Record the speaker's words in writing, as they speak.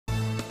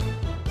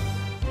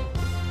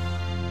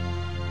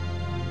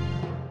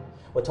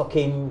We're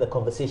talking the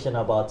conversation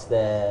about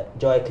the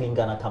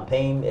JoyCleanGhana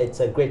campaign.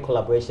 It's a great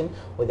collaboration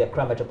with the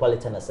Accra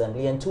Metropolitan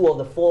Assembly, and 2 of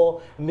the 4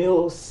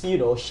 mills,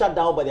 shut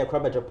down by the Accra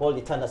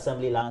Metropolitan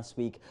Assembly last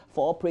week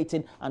for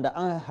operating under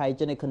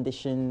unhygienic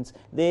conditions.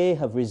 They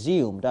have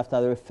resumed after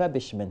the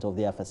refurbishment of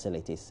their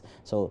facilities.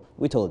 So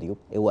we told you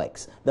it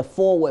works. The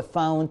 4 were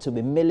found to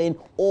be milling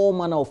all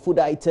manner of food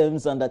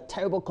items under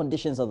terrible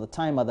conditions at the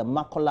time at the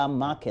Makola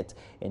Market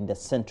in the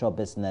Central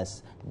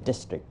Business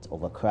District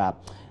of Accra.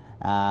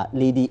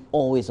 Lady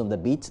always on the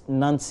beat,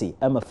 Nancy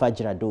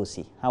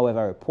Emma-Fajira-Dosi,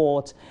 however,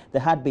 report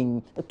there had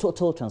been a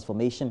total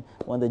transformation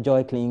when the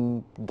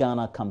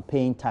JoyCleanGhana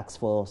campaign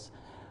task force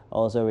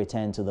also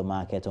returned to the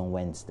market on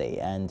Wednesday,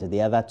 and the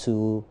other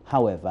 2,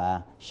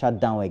 however, shut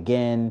down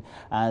again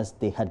as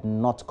they had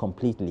not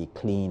completely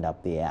cleaned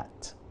up the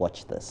act.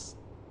 Watch this.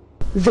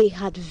 They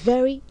had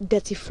very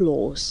dirty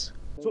floors.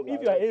 So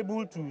if you are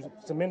able to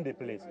cement the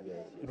place,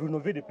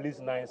 renovate the place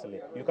nicely,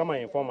 you come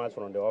and inform us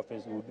from the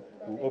office, we'll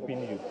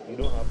open you. You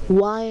don't have to.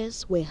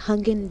 Wires were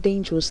hanging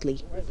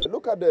dangerously.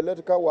 Look at the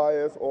electrical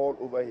wires all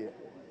over here.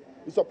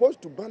 You're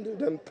supposed to bundle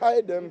them,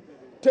 tie them,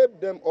 tape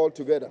them all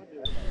together.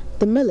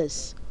 The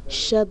millers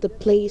shared the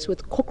place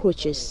with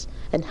cockroaches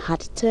and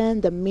had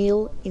turned the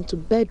mill into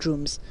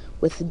bedrooms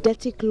with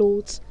dirty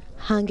clothes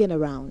hanging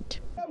around.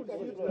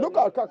 Look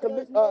at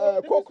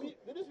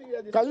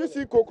can you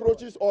see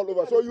cockroaches all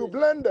over? So you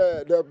blend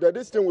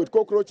this thing with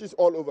cockroaches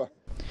all over.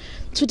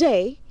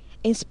 Today,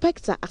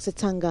 Inspector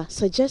Asetanga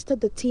suggested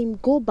the team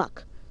go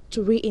back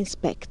to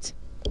re-inspect.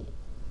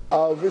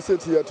 Our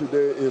visit here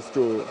today is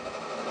to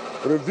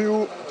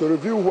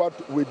review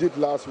what we did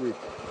last week,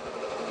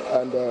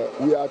 and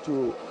we are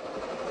to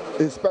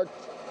inspect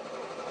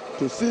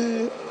to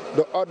see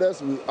the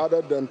others we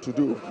added them to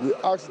do. We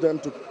asked them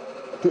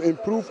to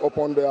improve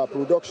upon their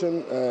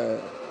production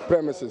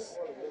premises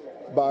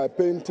by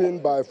painting,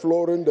 by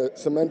flooring,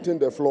 cementing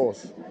the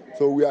floors.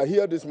 So we are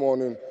here this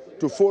morning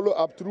to follow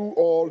up through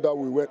all that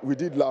we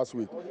did last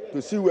week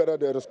to see whether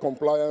there is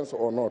compliance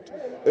or not.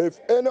 If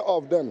any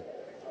of them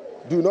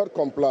do not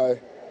comply,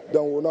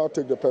 then we'll now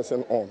take the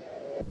person on.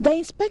 The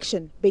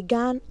inspection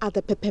began at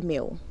the pepper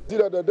mill.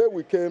 The day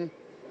we came,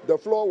 the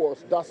floor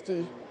was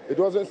dusty, it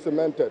wasn't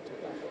cemented.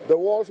 The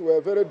walls were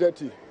very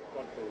dirty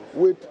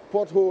with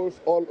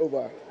potholes all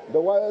over.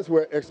 The wires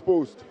were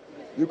exposed.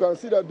 You can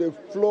see that they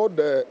floored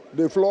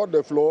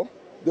the floor,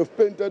 they've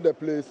painted the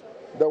place,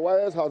 the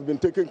wires have been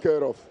taken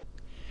care of.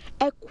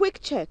 A quick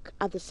check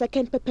at the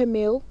second pepper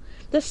mill,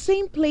 the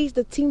same place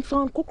the team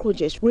found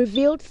cockroaches,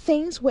 revealed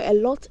things were a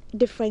lot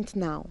different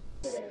now.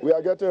 We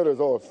are getting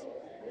results.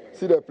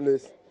 See the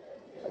place.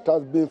 It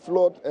has been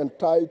floored and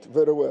tied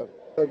very well.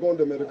 I go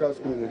to the medical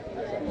school.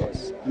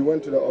 Yes, you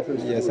went to the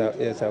office? Yes,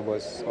 I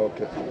was.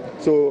 Okay.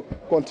 So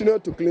continue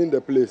to clean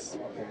the place.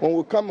 When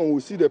we come and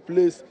we see the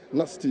place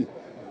nasty,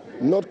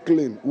 not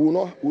clean, we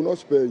will not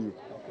spare you.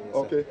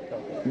 Okay.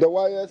 The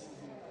wires,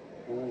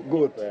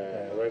 good.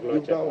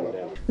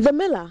 The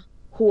miller,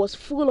 who was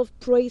full of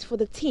praise for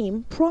the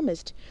team,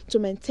 promised to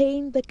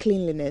maintain the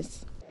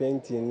cleanliness.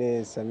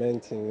 Painting,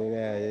 cementing,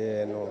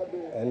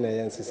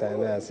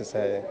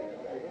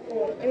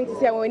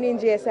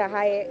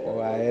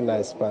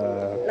 nice.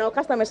 Now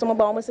customers some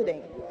about almost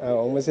today.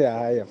 Almost a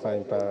higher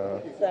fine.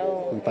 So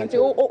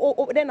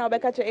then I'll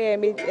catch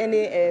any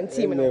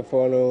team.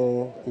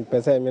 Follow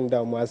Pessimon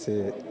down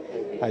Masi,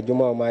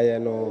 Ajuma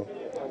Mayano,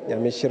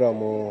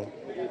 Yamishiramo,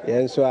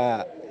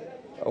 Yensua,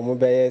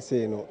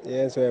 Omobayasino,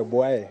 Yensua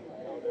boy.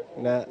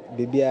 Na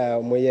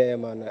Bibia Moye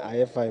man,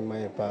 I find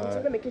my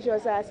pa.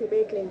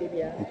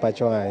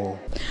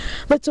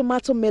 The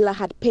tomato miller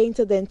had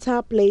painted the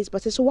entire place,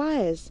 but his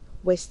wires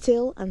were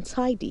still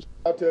untidy.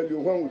 I tell you,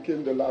 when we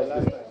came the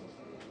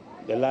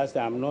last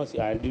time,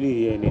 I didn't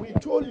hear anything. We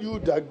told you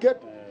that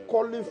get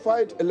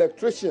qualified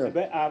electrician.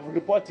 But I've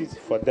reported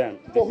for them.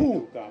 For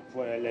who?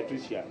 For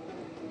electrician.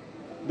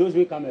 Those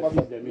will come and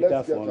fix the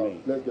meter for me.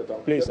 Let's get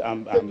out. Please,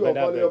 take your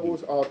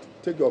valuables out.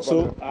 Take your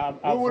valuables. So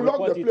we will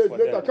lock the place.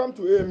 Later, come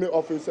to AMA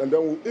office, and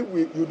then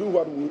you do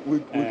what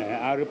we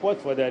I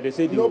report for that. They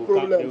say no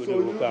problem.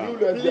 So you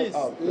let's get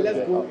out.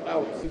 Let's go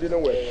out. It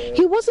didn't work.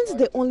 He wasn't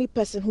the only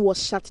person who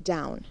was shut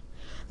down.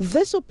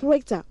 This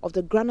operator of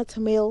the granite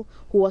mill,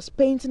 who was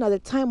painting at the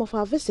time of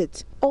our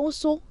visit,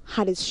 also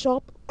had his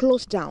shop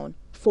closed down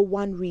for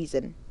one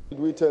reason. What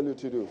did we tell you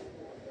to do?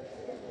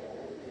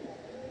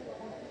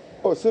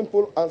 Oh,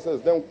 simple answers,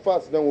 then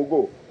fast, then we'll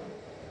go.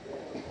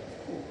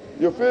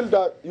 You feel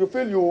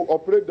you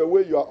operate the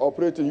way you are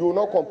operating, you will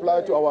not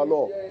comply to our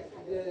law.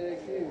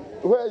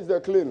 Where is the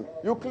clean?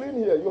 You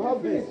clean here, you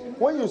have this.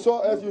 When you saw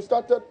us, you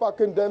started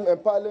packing them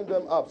and piling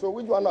them up. So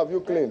which one have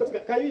you cleaned?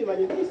 Can you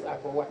imagine this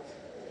for what?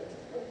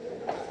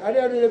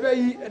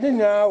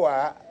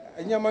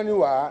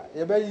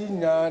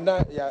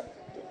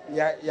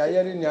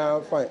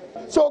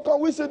 So can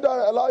we sit down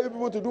and allow you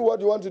people to do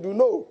what you want to do?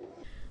 No.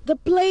 The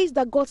place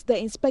that got the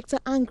inspector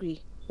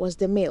angry was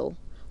the mill,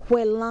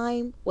 where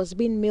lime was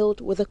being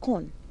milled with a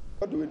corn.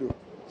 What do we do?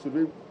 Should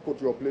we put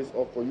your place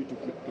up for you to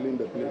clean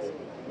the place?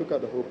 Look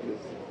at the whole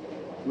place.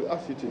 we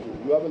asked you to do.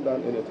 You haven't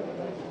done anything.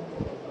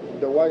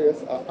 The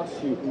YS, I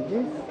asked you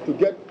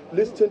to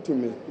listen to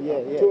me.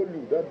 I told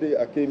you that day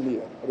I came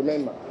here.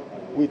 Remember,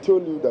 we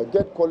told you that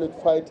get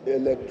qualified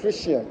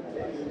electrician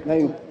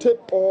to tape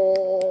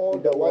all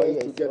the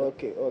wires together.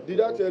 Okay. Did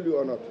I tell you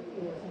or not?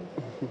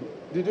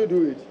 Did you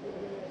do it?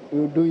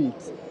 We'll do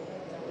it.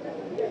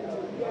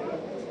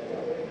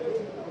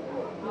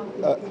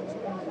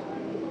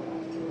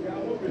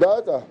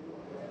 Director,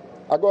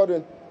 I got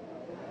in.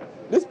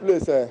 This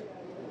place,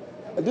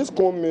 this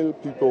corn mill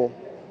people,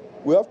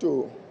 we have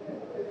to.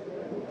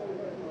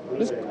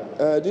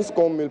 These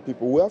corn mill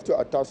people, we have to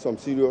attach some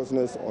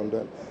seriousness on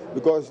them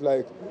because,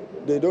 like,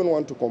 they don't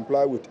want to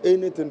comply with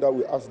anything that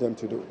we ask them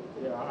to do.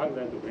 Yeah, I asked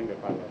them to bring the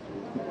partners.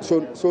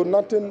 So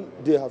nothing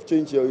they have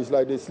changed here. It's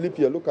like they sleep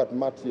here. Look at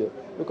mat here.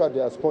 Look at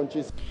their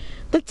sponges.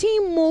 The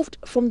team moved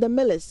from the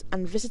millers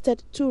and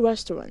visited 2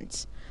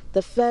 restaurants.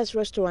 The first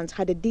restaurant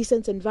had a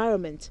decent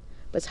environment,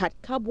 but had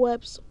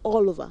cobwebs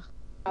all over.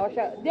 Every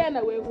Saturday.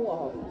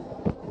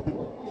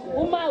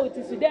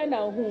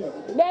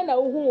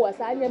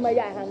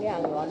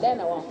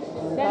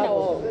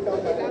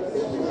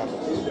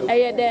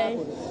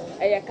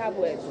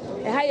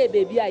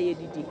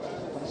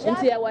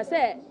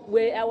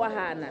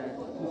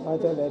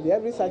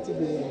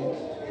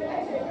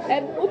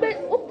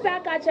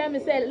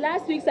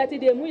 Last week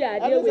Saturday, we are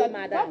there with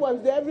madam. That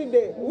was there every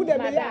day.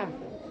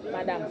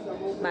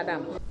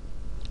 Madam.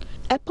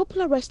 A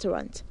popular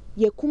restaurant,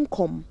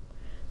 Yekumkom,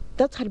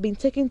 that had been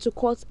taken to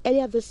court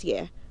earlier this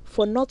year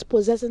for not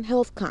possessing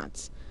health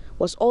cards,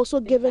 was also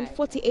given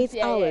 48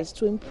 hours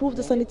to improve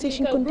the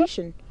sanitation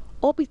condition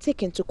or be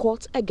taken to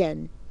court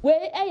again.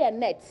 Where a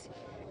net,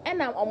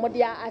 and I'm on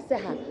Modia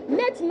Asaha.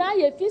 Net na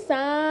ye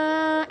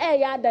fisa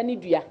ya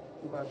danidia.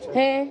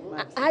 Hey,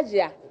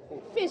 Aja.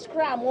 Fish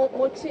crab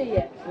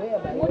mochie.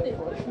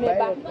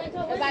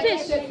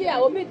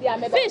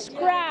 Fish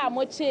crab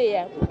mochie.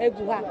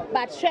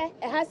 But she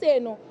has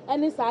no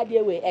any side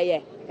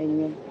way.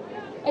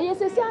 And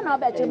yes, I know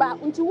better,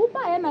 but until we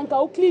buy and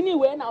go clean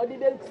way now,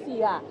 didn't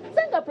see her.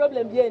 Send a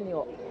problem,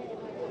 Bienio.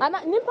 And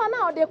Nipa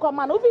now they come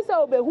and officer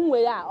obey whom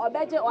we are or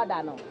better or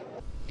than.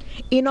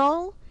 In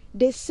all,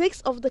 day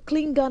 6 of the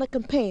Clean Ghana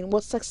campaign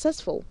was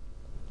successful.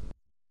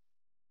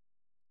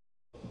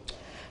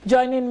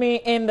 Joining me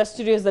in the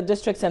studio is the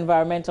district's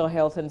environmental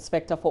health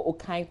inspector for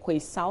Okankwe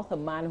South, a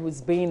man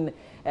who's been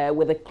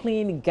with the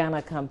Clean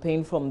Ghana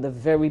campaign from the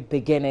very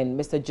beginning.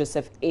 Mr.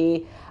 Joseph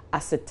A.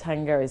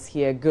 Asetanga is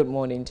here. Good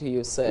morning to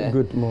you, sir.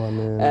 Good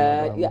morning.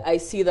 Yeah, I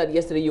see that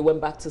yesterday you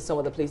went back to some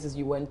of the places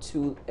you went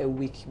to a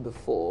week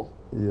before.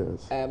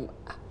 Yes.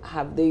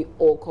 Have they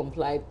all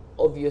complied?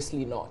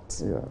 Obviously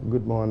not. Yeah.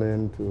 Good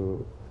morning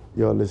to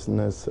your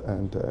listeners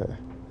and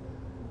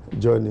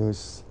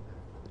JoyNews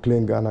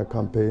Clean Ghana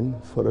campaign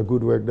for the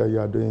good work that you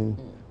are doing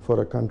for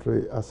the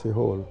country as a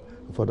whole,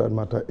 for that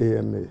matter,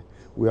 AMA.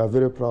 We are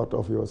very proud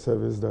of your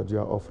service that you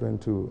are offering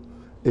to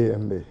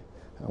AMA.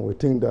 And we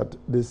think that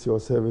this your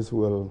service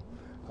will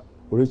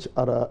reach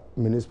other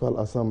municipal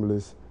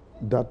assemblies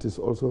that is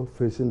also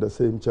facing the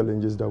same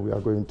challenges that we are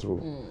going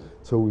through.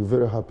 So we're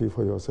very happy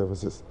for your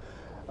services.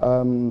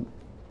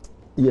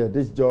 Yeah,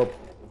 this job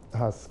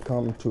has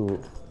come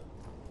to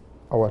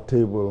our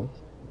table.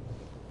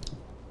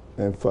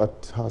 In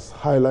fact, has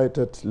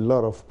highlighted a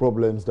lot of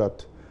problems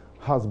that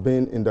has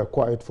been in the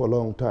quiet for a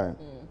long time.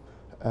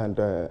 And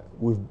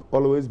we've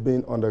always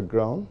been on the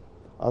ground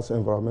as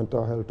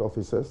environmental health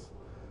officers,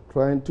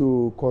 trying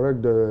to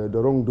correct the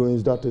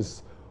wrongdoings that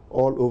is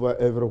all over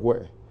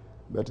everywhere.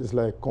 But it's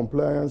like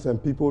compliance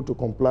and people to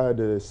comply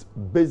the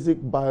basic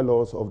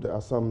bylaws of the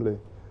assembly.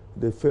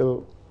 They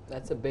feel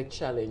that's a big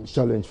challenge.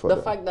 Challenge for the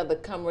them. fact that the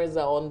cameras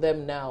are on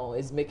them now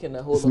is making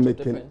a whole lot of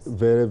difference.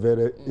 Very,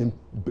 very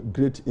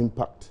great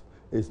impact.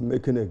 It's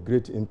making a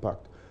great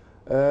impact.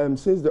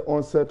 Since the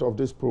onset of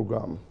this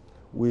program,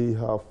 we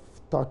have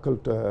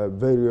tackled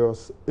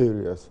various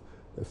areas.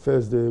 The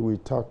first day we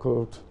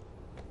tackled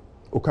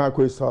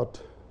Okankwe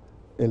South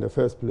in the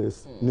first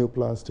place, New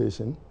Plant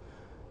Station.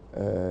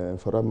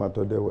 For that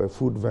matter, there were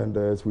food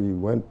vendors. We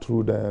went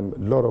through them. A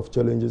lot of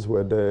challenges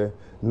were there.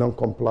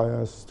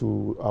 Non-compliance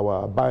to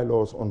our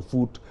bylaws on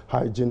food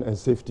hygiene and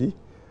safety.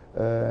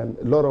 A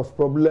lot of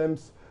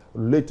problems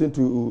relating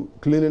to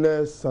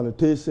cleanliness,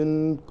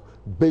 sanitation,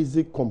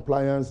 basic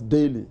compliance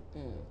daily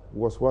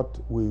was what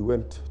we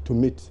went to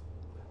meet.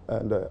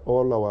 And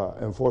all our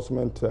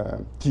enforcement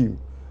team,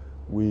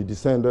 we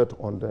descended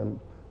on them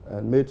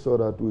and made sure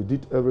that we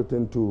did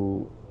everything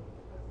to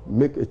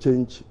make a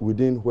change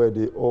within where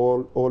they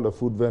all the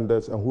food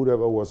vendors and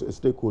whoever was a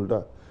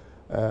stakeholder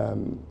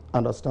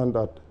understand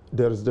that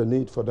there is the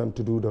need for them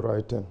to do the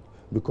right thing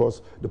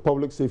because the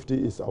public safety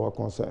is our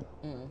concern.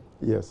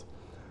 Yes.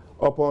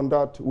 Upon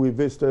that, we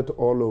visited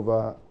all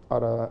over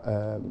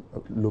other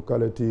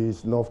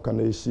localities, North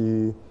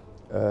Kaneshi,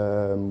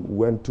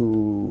 went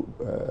to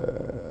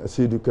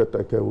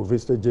Siduketake, we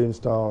visited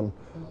Jamestown,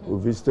 we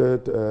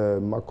visited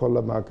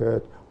Makola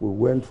Market, we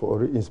went for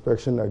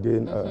re-inspection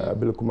again,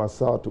 Abilkuma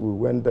South, we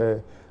went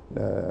there,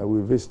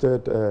 we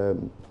visited a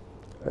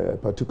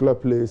particular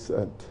place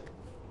at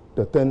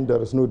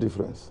there is no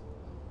difference.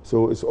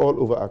 So it's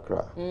all over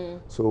Accra.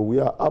 So we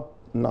are up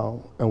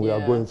now and we are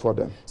going for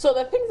them. So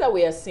the things that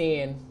we are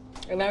seeing,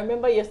 and I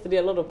remember yesterday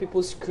a lot of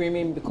people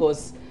screaming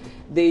because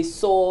they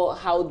saw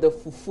how the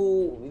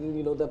fufu,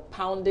 you know, the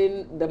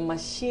pounding, the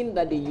machine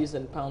that they use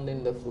in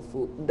pounding the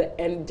fufu,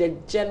 and the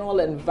general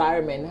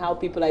environment, how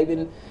people are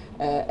even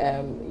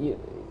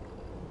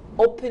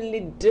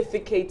openly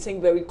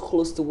defecating very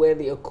close to where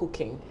they are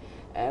cooking.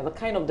 The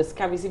kind of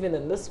discoveries even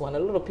in this one, a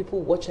lot of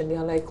people watch and they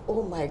are like,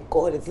 oh my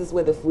God, is this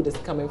where the food is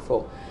coming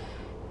from?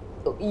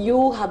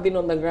 You have been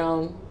on the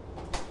ground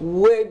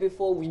way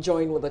before we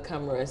joined with the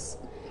cameras.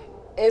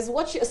 Is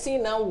what you're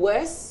seeing now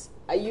worse?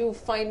 Are you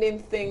finding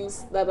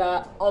things that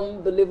are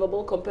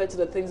unbelievable compared to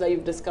the things that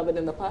you've discovered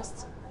in the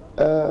past?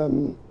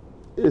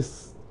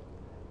 It's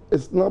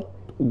not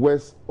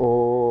worse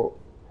or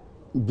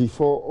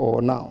before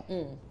or now.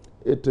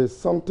 It is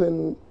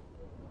something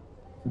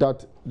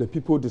that the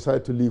people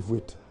decide to live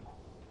with.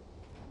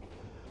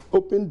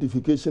 Open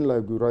defecation,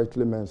 like we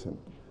rightly mentioned.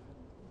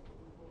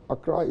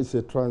 Accra is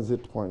a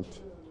transit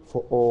point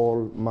for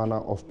all manner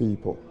of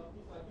people.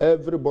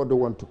 Everybody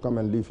wants to come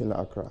and live in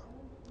Accra,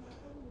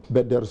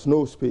 but there's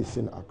no space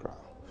in Accra.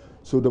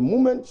 So the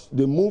moment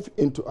they move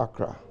into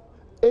Accra,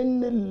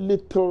 any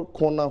little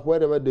corner,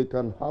 wherever they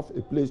can have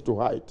a place to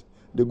hide,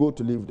 they go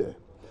to live there.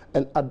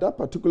 And at that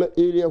particular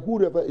area,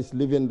 whoever is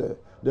living there,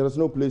 there is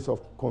no place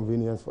of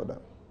convenience for them.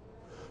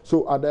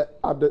 So at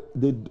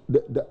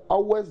the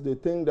hours they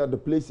think that the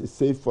place is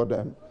safe for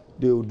them,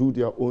 they will do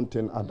their own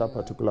thing at that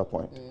particular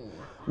point.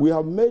 We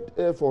have made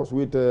efforts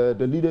with the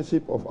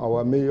leadership of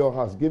our mayor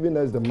has given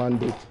us the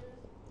mandate,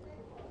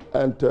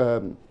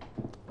 and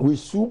we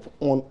swoop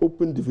on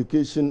open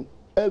defecation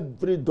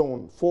every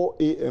dawn, 4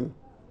 a.m.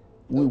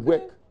 We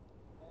work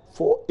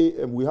 4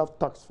 a.m. We have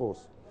task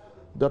force.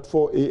 That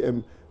 4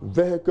 a.m.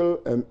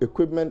 vehicle and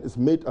equipment is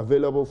made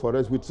available for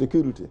us with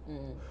security.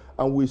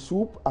 And we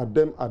swoop at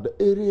them at the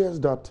areas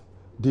that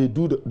they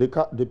do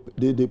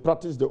they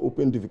practice the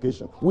open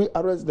defecation. We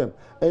arrest them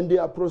and they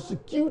are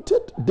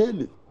prosecuted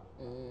daily.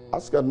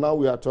 As of now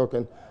we are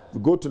talking,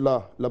 we go to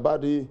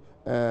Labadi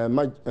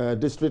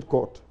District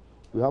Court.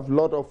 We have a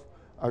lot of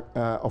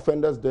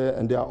offenders there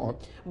and they are on.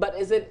 But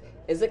is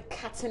it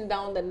cutting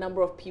down the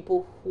number of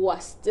people who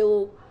are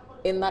still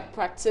in that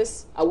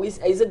practice?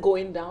 Is it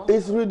going down?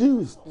 It's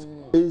reduced.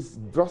 It's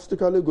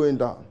drastically going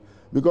down.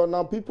 Because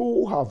now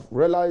people have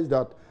realized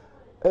that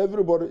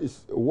everybody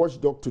is a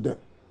watchdog to them.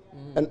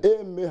 And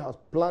AMA has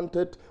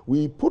planted,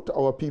 we put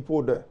our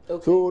people there.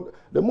 So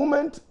the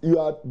moment you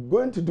are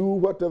going to do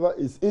whatever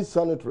is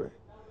insanitary,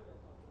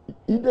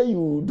 either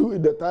you do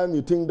it the time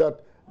you think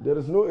that there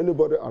is no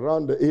anybody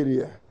around the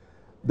area.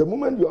 The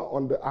moment you are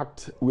on the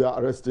act, we are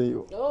arresting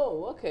you.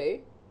 Oh,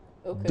 okay.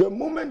 The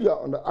moment you are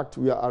on the act,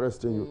 we are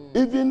arresting you.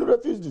 Even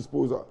refuse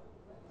disposal.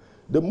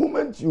 The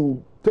moment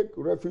you take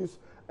refuse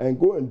and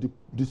go and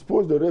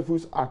dispose the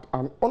refuse at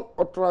an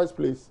unauthorized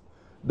place,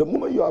 the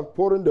moment you are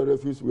pouring the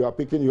refuse, we are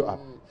picking you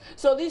up.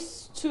 So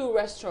these two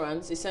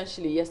restaurants,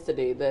 essentially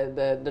yesterday,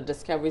 the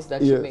discoveries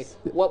that you made,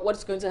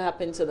 what's going to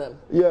happen to them?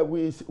 Yeah,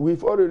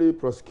 we've already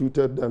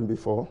prosecuted them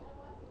before.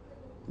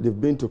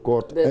 They've been to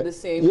court. The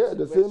same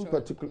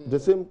the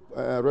same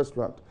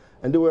restaurant.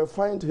 And they were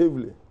fined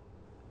heavily.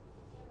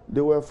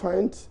 They were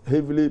fined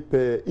heavily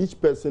per each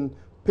person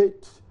paid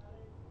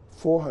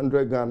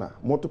 400 Ghana,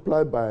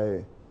 multiplied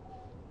by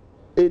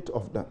 8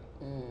 of them.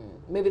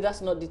 Maybe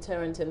that's not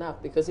deterrent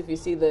enough, because if you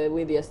see the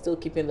way they are still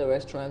keeping the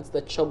restaurants,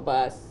 the chop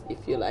bars,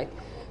 if you like,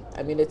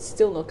 I mean, it's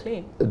still not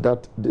clean.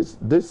 That this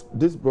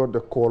brought the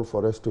call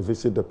for us to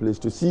visit the place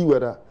to see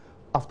whether,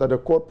 after the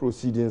court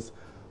proceedings,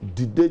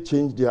 did they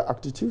change their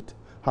attitude?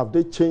 Have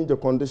they changed the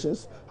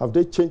conditions? Have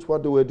they changed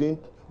what they were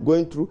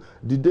going through?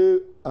 Did they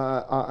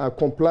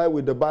comply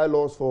with the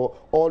bylaws for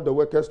all the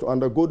workers to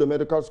undergo the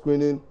medical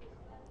screening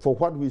for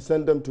what we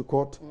send them to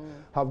court?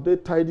 Have they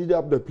tidied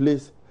up the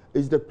place?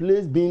 Is the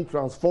place being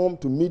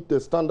transformed to meet the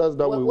standards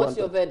that we want? What's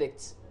your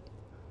verdict?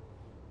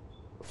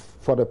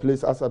 For the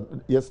place as of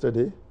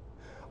yesterday,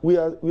 we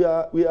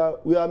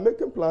are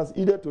making plans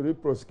either to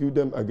re-prosecute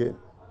them again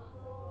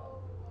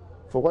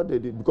for what they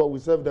did, because we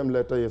served them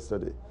letter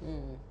yesterday.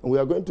 And we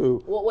are going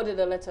to... What did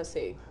the letter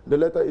say? The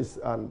letter is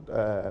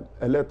a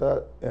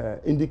letter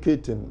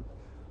indicating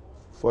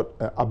for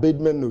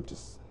abatement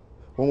notice.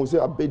 When we say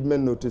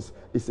abatement notice,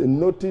 it's a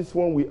notice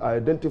when we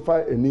identify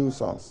a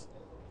nuisance.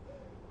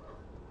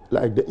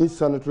 Like the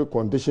insanitary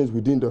conditions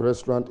within the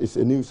restaurant is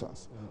a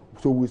nuisance.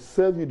 So we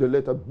serve you the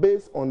letter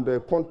based on the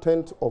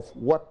content of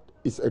what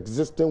is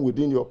existing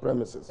within your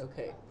premises.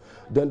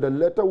 Then the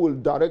letter will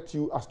direct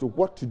you as to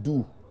what to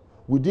do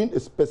within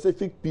a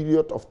specific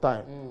period of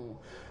time.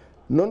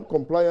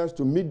 Non-compliance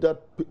to meet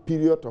that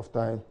period of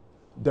time,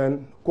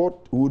 then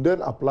court will then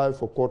apply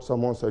for court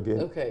summons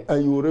again,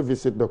 and you will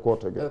revisit the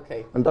court again.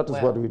 And that is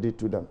what we did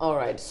to them. All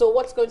right. So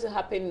what's going to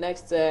happen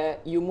next?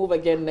 You move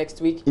again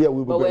next week? Yeah,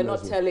 we will. But we're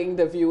not telling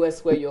the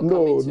viewers where you're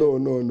coming to.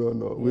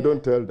 No. We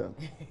don't tell them.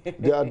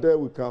 They are there,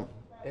 we come.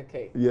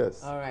 Okay.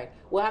 Yes. All right.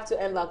 We'll have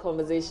to end our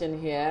conversation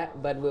here,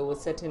 but we will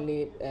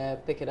certainly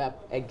pick it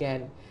up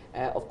again,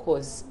 of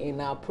course,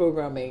 in our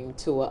programming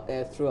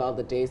throughout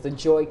the days. The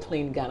Joy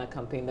Clean Ghana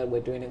campaign that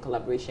we're doing in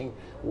collaboration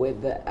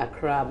with the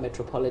Accra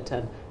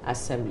Metropolitan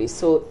Assembly.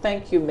 So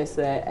thank you,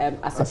 Mr.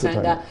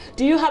 Asatanga.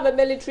 Do you have a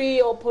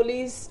military or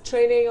police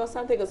training or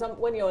something? Because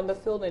when you're on the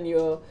field and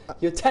you're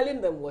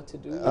telling them what to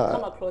do, you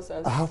come across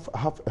as... I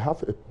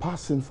have a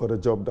passion for the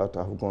job that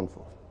I've gone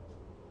for.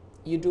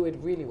 You do it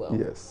really well.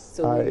 Yes.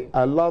 So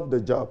I love the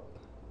job.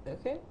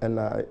 Okay. And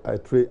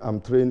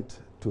I'm trained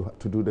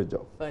to do the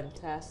job.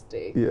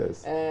 Fantastic.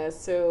 Yes.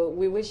 So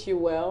we wish you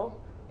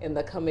well in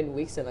the coming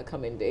weeks and the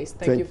coming days.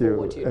 Thank you for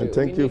what you do. And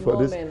thank you for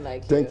this.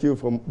 Thank you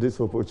for this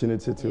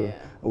opportunity too. Yeah.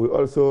 We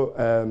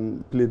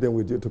also pleading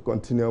with you to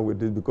continue with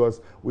this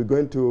because we're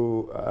going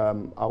to.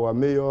 Our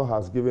mayor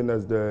has given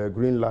us the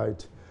green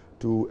light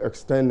to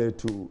extend it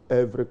to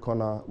every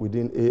corner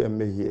within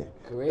AMA here,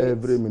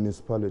 every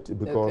municipality,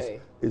 because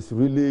it's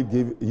really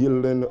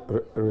yielding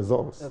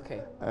results.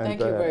 Okay, and, thank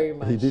you very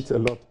much. He did a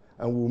lot,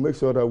 and we'll make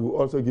sure that we'll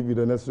also give you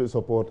the necessary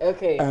support.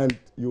 Okay. And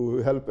you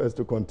will help us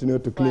to continue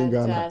to clean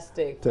Ghana.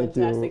 Fantastic, thank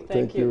fantastic, you,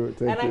 thank you.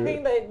 Thank you. you. I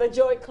think the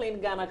Joy Clean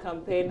Ghana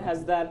campaign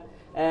has done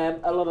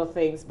a lot of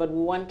things, but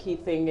one key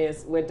thing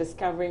is we're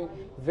discovering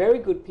very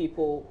good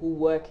people who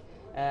work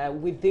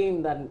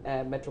within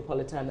the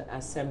Metropolitan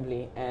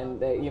Assembly,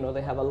 and you know,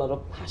 they have a lot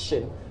of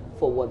passion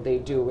for what they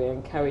do. We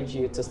encourage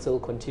you to still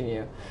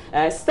continue.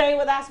 Stay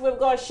with us. We've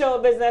got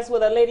show business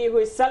with a lady who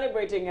is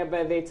celebrating her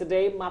birthday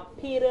today,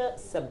 Mapira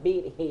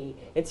Sabiri.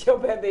 It's your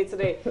birthday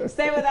today.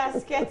 Stay with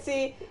us.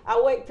 Ketsi,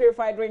 Awake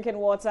Purified Drinking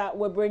Water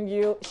will bring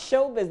you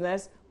show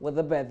business with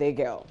the birthday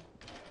girl.